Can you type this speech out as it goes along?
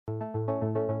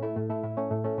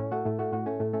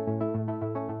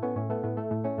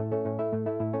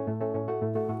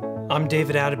I'm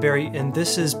David Atterbury, and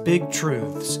this is Big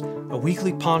Truths, a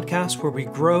weekly podcast where we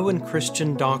grow in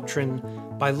Christian doctrine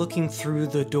by looking through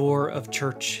the door of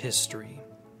church history.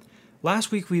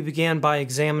 Last week we began by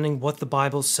examining what the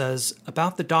Bible says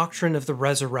about the doctrine of the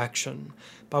resurrection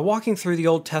by walking through the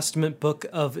Old Testament book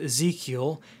of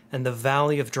Ezekiel and the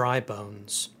Valley of Dry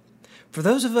Bones. For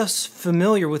those of us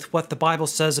familiar with what the Bible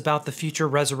says about the future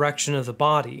resurrection of the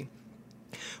body,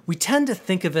 we tend to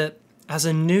think of it as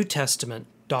a New Testament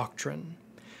doctrine.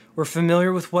 We're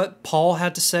familiar with what Paul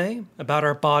had to say about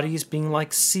our bodies being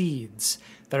like seeds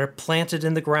that are planted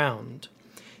in the ground.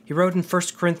 He wrote in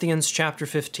 1 Corinthians chapter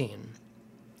 15,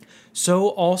 "So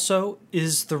also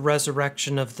is the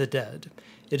resurrection of the dead.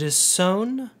 It is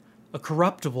sown a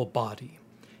corruptible body.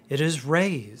 It is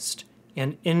raised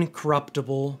an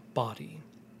incorruptible body."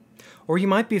 Or you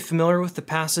might be familiar with the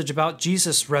passage about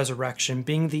Jesus' resurrection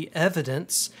being the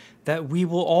evidence that we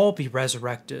will all be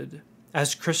resurrected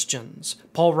as Christians.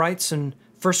 Paul writes in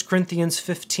 1 Corinthians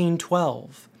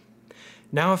 15:12,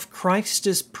 "Now if Christ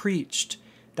is preached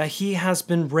that he has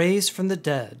been raised from the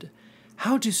dead,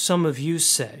 how do some of you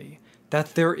say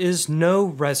that there is no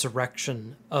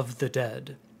resurrection of the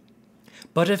dead?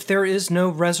 But if there is no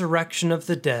resurrection of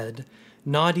the dead,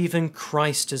 not even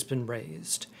Christ has been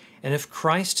raised. And if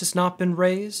Christ has not been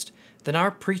raised, then our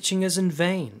preaching is in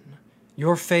vain.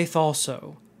 Your faith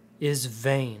also is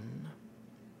vain."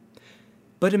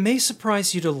 But it may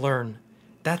surprise you to learn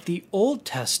that the Old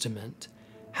Testament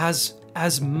has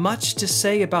as much to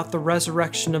say about the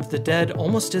resurrection of the dead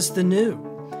almost as the New.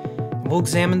 We'll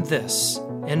examine this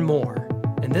and more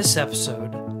in this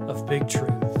episode of Big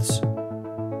Truths.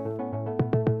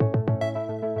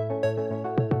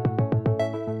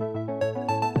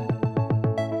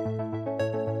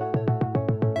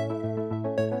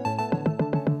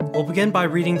 We'll begin by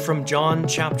reading from John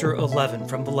chapter 11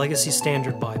 from the Legacy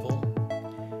Standard Bible.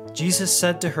 Jesus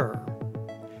said to her,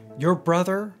 "Your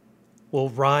brother will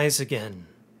rise again."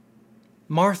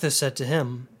 Martha said to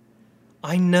him,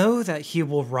 "I know that he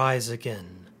will rise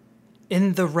again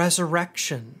in the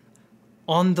resurrection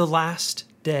on the last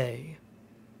day."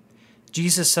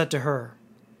 Jesus said to her,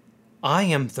 "I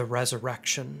am the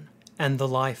resurrection and the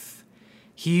life.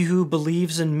 He who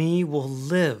believes in me will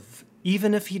live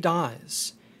even if he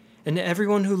dies, and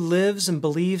everyone who lives and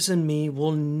believes in me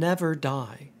will never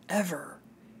die, ever.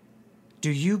 Do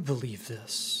you believe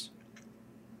this?"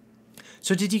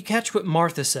 So did you catch what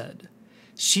Martha said?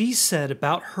 She said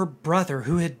about her brother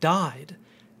who had died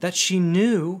that she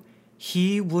knew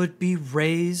he would be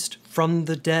raised from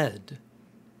the dead.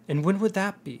 And when would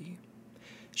that be?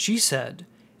 She said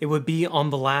it would be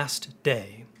on the last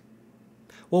day.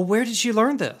 Well, where did she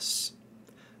learn this?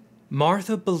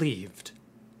 Martha believed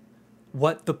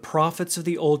what the prophets of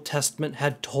the Old Testament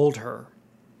had told her.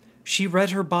 She read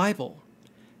her Bible.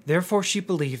 Therefore, she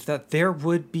believed that there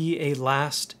would be a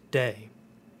last day.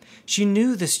 She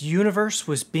knew this universe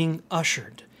was being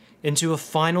ushered into a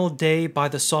final day by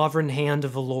the sovereign hand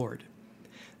of the Lord.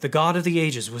 The God of the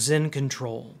ages was in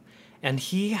control, and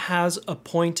he has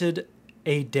appointed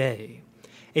a day,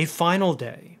 a final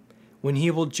day, when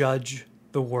he will judge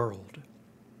the world.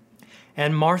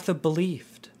 And Martha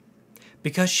believed,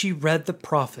 because she read the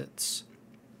prophets,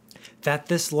 that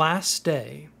this last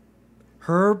day,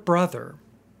 her brother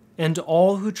and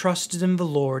all who trusted in the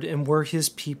Lord and were his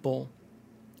people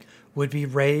would be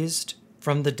raised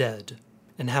from the dead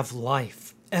and have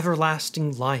life,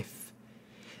 everlasting life.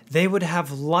 They would have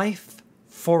life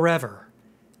forever,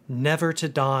 never to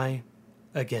die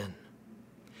again.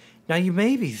 Now you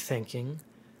may be thinking,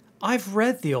 I've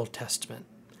read the Old Testament.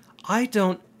 I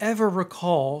don't ever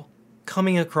recall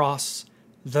coming across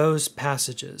those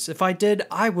passages. If I did,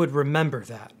 I would remember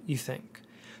that, you think.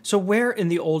 So where in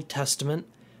the Old Testament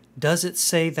does it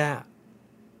say that?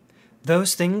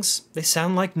 Those things, they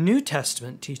sound like New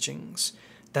Testament teachings,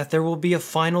 that there will be a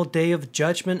final day of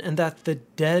judgment and that the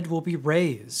dead will be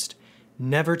raised,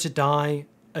 never to die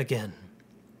again.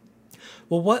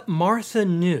 Well, what Martha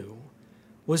knew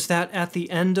was that at the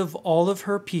end of all of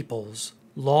her people's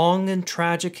long and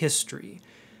tragic history,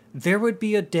 there would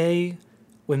be a day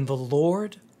when the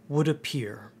Lord would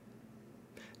appear.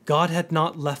 God had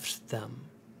not left them.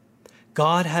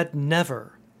 God had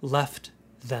never left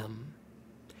them.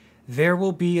 There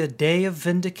will be a day of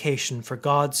vindication for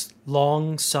God's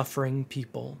long-suffering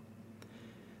people.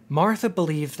 Martha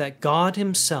believed that God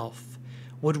himself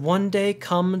would one day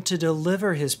come to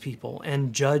deliver his people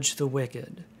and judge the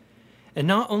wicked. And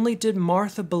not only did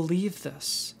Martha believe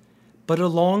this, but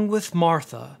along with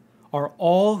Martha are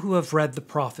all who have read the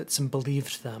prophets and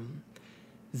believed them.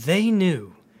 They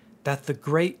knew that the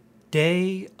great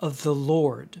day of the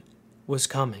Lord was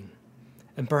coming,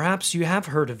 And perhaps you have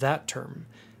heard of that term,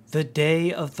 the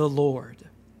day of the Lord.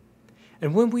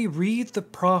 And when we read the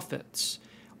prophets,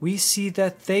 we see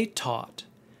that they taught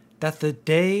that the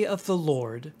day of the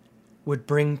Lord would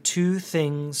bring two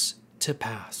things to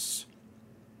pass.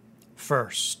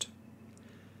 First,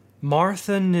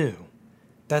 Martha knew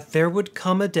that there would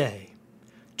come a day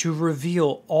to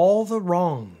reveal all the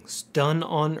wrongs done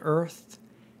on earth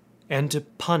and to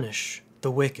punish the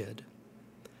wicked.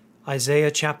 Isaiah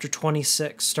chapter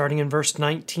 26, starting in verse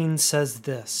 19, says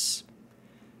this,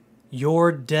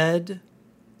 "Your dead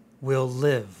will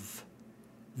live,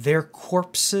 their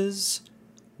corpses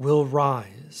will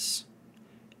rise.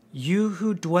 You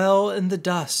who dwell in the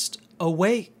dust,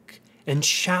 awake and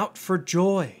shout for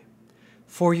joy,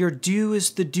 for your dew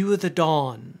is the dew of the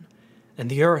dawn, and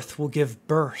the earth will give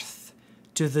birth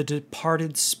to the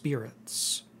departed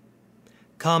spirits.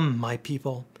 Come, my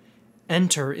people,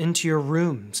 enter into your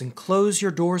rooms and close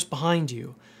your doors behind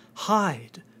you.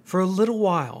 Hide for a little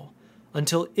while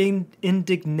until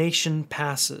indignation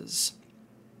passes.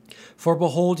 For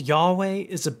behold, Yahweh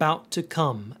is about to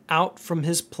come out from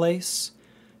his place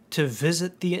to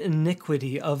visit the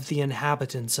iniquity of the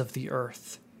inhabitants of the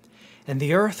earth. And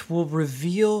the earth will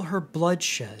reveal her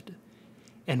bloodshed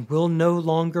and will no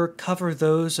longer cover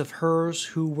those of hers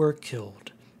who were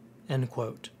killed." End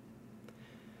quote.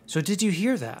 So did you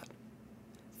hear that?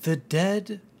 The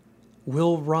dead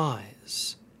will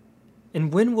rise.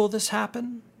 And when will this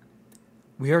happen?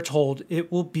 We are told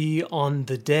it will be on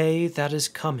the day that is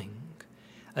coming,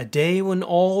 a day when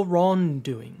all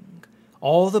wrongdoing,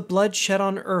 all the bloodshed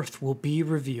on earth will be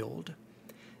revealed.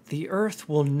 The earth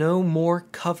will no more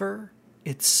cover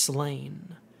its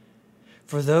slain.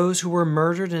 For those who were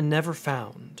murdered and never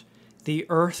found, the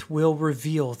earth will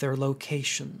reveal their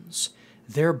locations.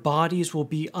 Their bodies will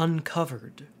be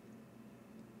uncovered.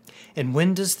 And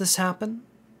when does this happen?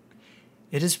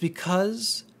 It is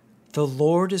because the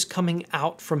Lord is coming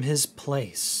out from his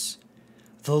place.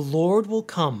 The Lord will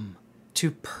come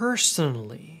to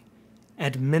personally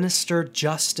administer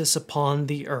justice upon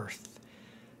the earth.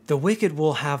 The wicked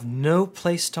will have no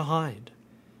place to hide.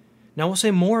 Now we'll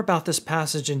say more about this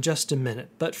passage in just a minute,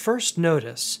 but first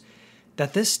notice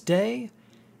that this day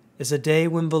is a day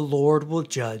when the Lord will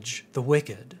judge the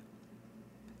wicked.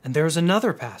 And there is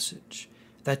another passage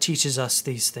that teaches us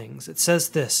these things. It says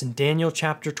this in Daniel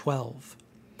chapter 12,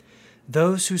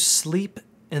 "Those who sleep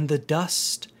in the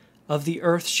dust of the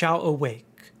earth shall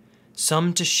awake,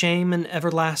 some to shame and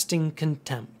everlasting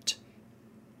contempt."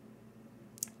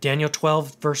 Daniel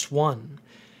 12, verse 1,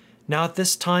 "Now at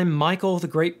this time Michael, the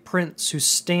great prince, who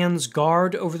stands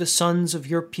guard over the sons of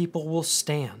your people, will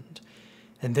stand,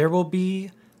 and there will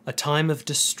be a time of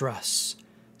distress,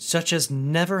 such as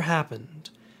never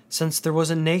happened since there was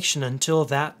a nation until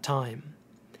that time.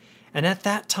 And at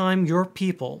that time your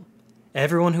people,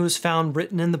 everyone who is found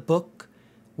written in the book,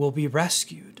 will be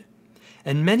rescued.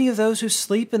 And many of those who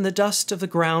sleep in the dust of the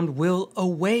ground will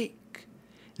awake,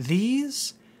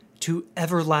 these to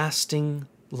everlasting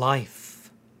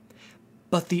life,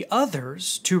 but the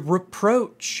others to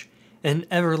reproach and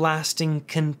everlasting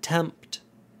contempt.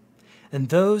 And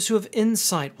those who have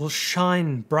insight will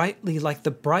shine brightly like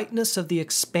the brightness of the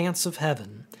expanse of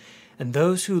heaven, and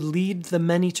those who lead the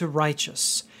many to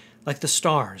righteous like the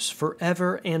stars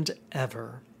forever and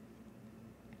ever."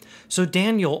 So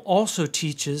Daniel also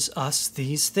teaches us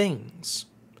these things.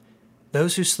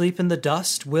 Those who sleep in the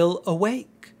dust will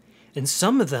awake, and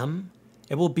some of them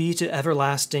it will be to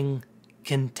everlasting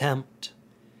contempt.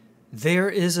 There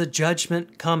is a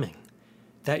judgment coming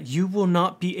that you will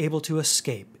not be able to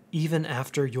escape even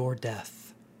after your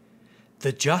death.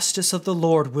 The justice of the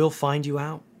Lord will find you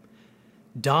out.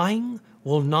 Dying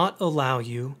will not allow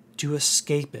you to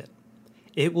escape it.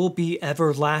 It will be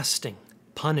everlasting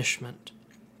punishment.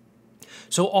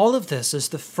 So all of this is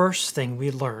the first thing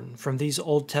we learn from these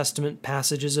Old Testament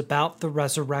passages about the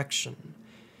resurrection.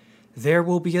 There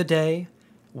will be a day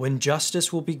when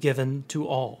justice will be given to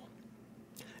all.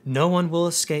 No one will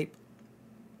escape.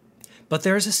 But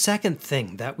there is a second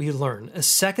thing that we learn, a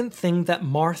second thing that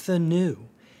Martha knew,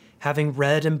 having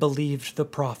read and believed the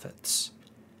prophets.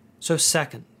 So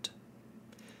second,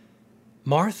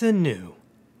 Martha knew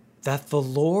that the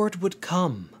Lord would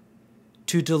come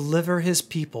to deliver his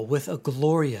people with a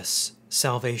glorious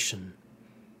salvation.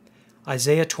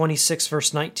 Isaiah 26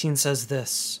 verse 19 says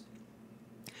this,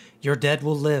 "Your dead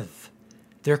will live,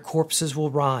 their corpses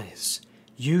will rise.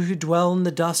 You who dwell in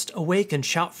the dust, awake and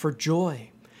shout for joy.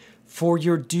 For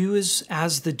your dew is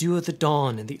as the dew of the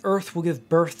dawn, and the earth will give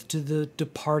birth to the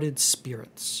departed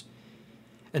spirits."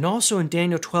 And also in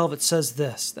Daniel 12 it says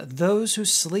this, that those who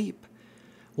sleep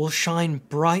will shine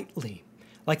brightly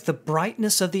like the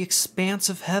brightness of the expanse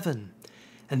of heaven,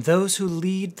 and those who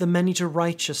lead the many to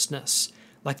righteousness,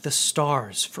 like the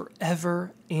stars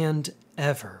forever and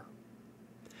ever.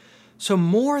 So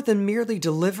more than merely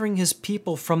delivering his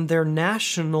people from their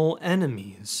national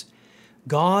enemies,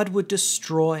 God would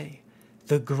destroy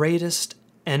the greatest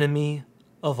enemy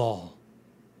of all,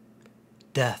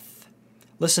 death.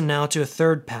 Listen now to a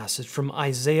third passage from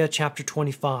Isaiah chapter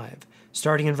 25,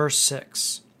 starting in verse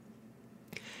 6.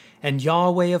 And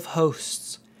Yahweh of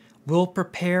hosts will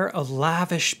prepare a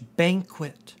lavish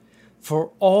banquet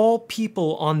for all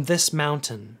people on this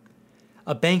mountain,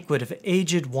 a banquet of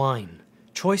aged wine,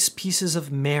 choice pieces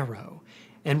of marrow,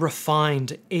 and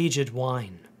refined aged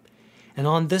wine. And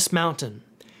on this mountain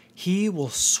he will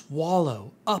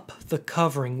swallow up the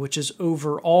covering which is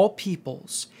over all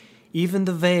peoples, even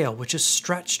the veil which is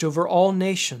stretched over all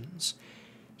nations.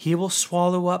 He will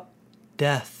swallow up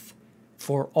death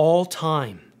for all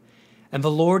time. And the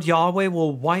Lord Yahweh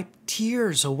will wipe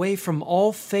tears away from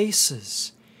all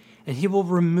faces, and he will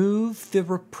remove the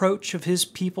reproach of his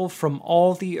people from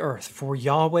all the earth, for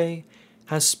Yahweh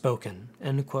has spoken.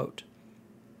 End quote.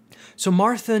 So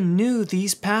Martha knew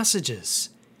these passages,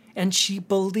 and she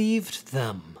believed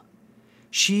them.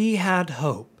 She had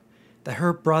hope that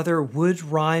her brother would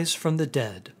rise from the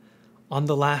dead on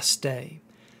the last day,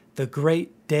 the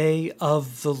great day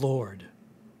of the Lord.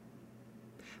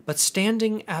 But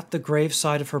standing at the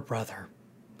graveside of her brother,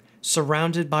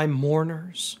 surrounded by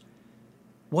mourners,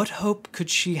 what hope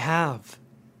could she have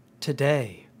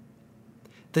today?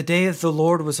 The day of the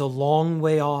Lord was a long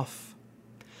way off.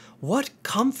 What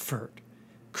comfort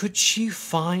could she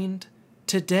find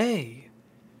today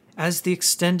as the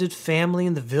extended family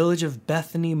in the village of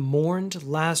Bethany mourned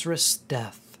Lazarus'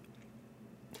 death?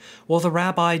 Well, the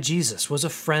Rabbi Jesus was a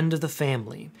friend of the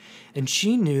family, and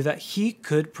she knew that he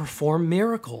could perform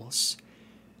miracles.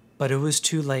 But it was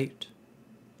too late.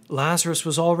 Lazarus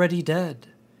was already dead.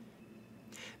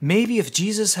 Maybe if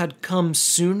Jesus had come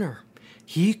sooner,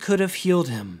 he could have healed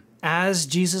him, as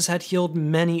Jesus had healed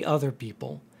many other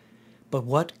people. But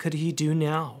what could he do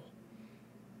now?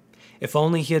 If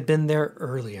only he had been there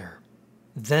earlier.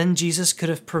 Then Jesus could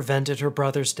have prevented her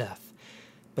brother's death.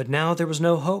 But now there was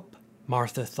no hope,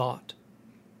 Martha thought.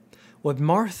 What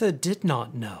Martha did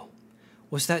not know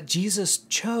was that Jesus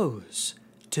chose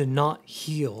to not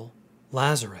heal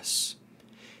Lazarus.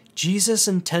 Jesus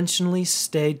intentionally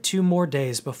stayed 2 more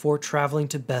days before traveling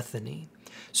to Bethany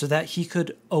so that he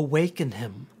could awaken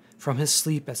him from his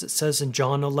sleep, as it says in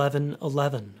John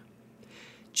 11:11.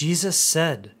 Jesus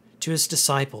said to his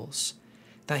disciples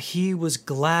that he was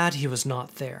glad he was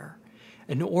not there,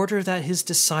 in order that his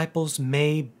disciples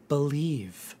may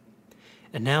believe.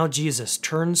 And now Jesus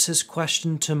turns his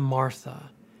question to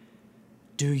Martha.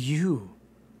 Do you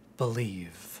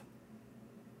believe?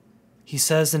 He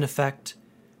says, in effect,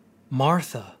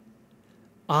 Martha,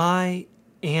 I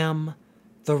am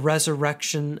the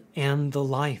resurrection and the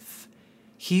life.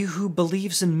 He who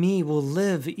believes in me will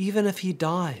live even if he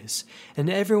dies, and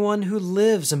everyone who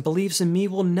lives and believes in me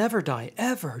will never die,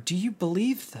 ever. Do you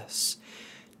believe this?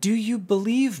 Do you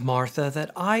believe, Martha,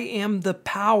 that I am the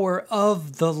power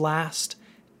of the last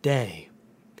day?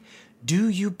 Do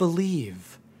you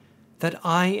believe that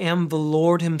I am the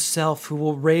Lord himself who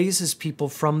will raise his people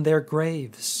from their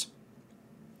graves?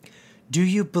 Do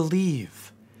you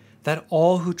believe that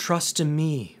all who trust in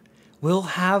me will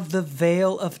have the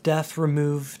veil of death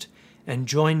removed and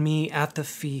join me at the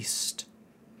feast?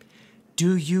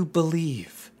 Do you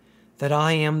believe that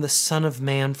I am the Son of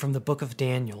Man from the book of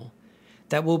Daniel,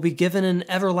 that will be given an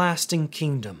everlasting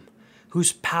kingdom,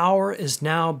 whose power is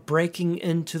now breaking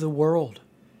into the world?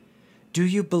 Do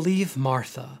you believe,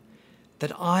 Martha,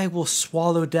 that I will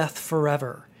swallow death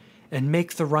forever and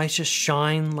make the righteous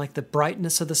shine like the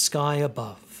brightness of the sky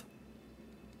above?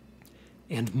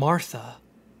 And Martha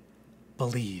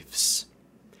believes.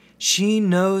 She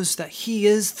knows that he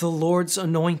is the Lord's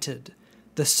anointed,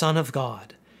 the Son of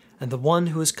God, and the one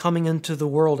who is coming into the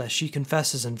world, as she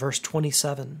confesses in verse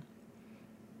 27.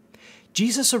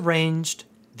 Jesus arranged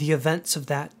the events of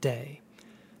that day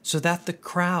so that the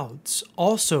crowds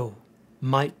also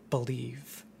might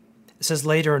believe. It says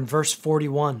later in verse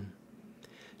 41,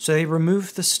 so they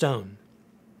removed the stone.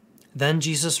 Then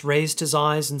Jesus raised his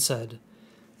eyes and said,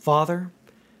 Father,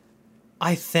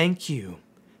 I thank you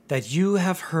that you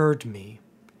have heard me,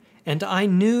 and I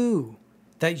knew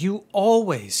that you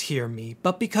always hear me,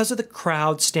 but because of the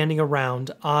crowd standing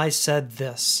around, I said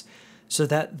this, so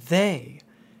that they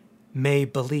may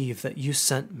believe that you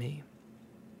sent me.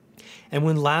 And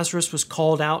when Lazarus was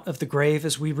called out of the grave,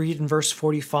 as we read in verse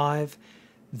 45,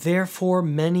 Therefore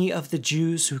many of the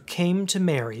Jews who came to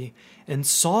Mary and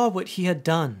saw what he had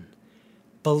done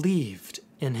believed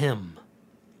in him.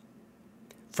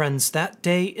 Friends, that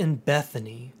day in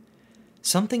Bethany,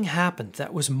 something happened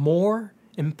that was more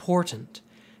important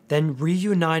than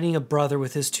reuniting a brother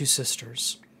with his two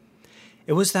sisters.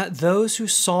 It was that those who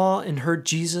saw and heard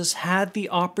Jesus had the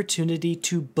opportunity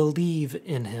to believe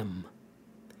in him.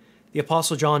 The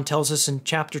Apostle John tells us in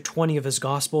chapter 20 of his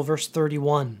Gospel, verse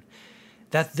 31,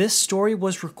 that this story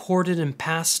was recorded and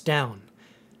passed down,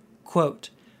 quote,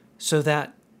 so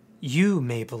that you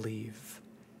may believe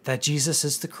that Jesus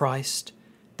is the Christ,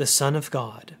 the Son of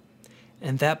God,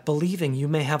 and that believing you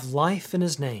may have life in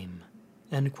his name,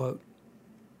 end quote.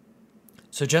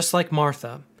 So just like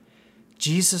Martha,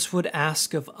 Jesus would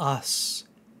ask of us,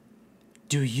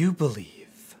 do you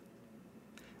believe?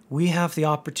 We have the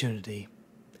opportunity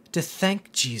to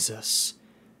thank Jesus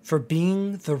for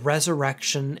being the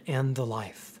resurrection and the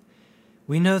life.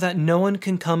 We know that no one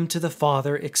can come to the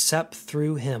Father except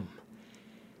through him.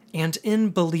 And in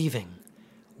believing,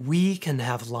 we can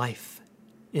have life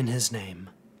in his name.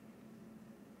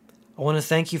 I want to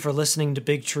thank you for listening to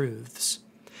Big Truths.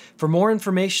 For more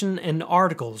information and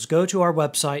articles, go to our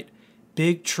website,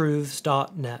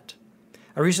 bigtruths.net.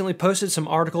 I recently posted some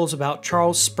articles about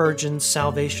Charles Spurgeon's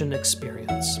salvation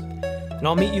experience. And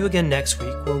I'll meet you again next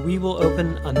week where we will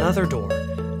open another door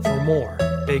for more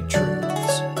Big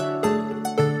Truths.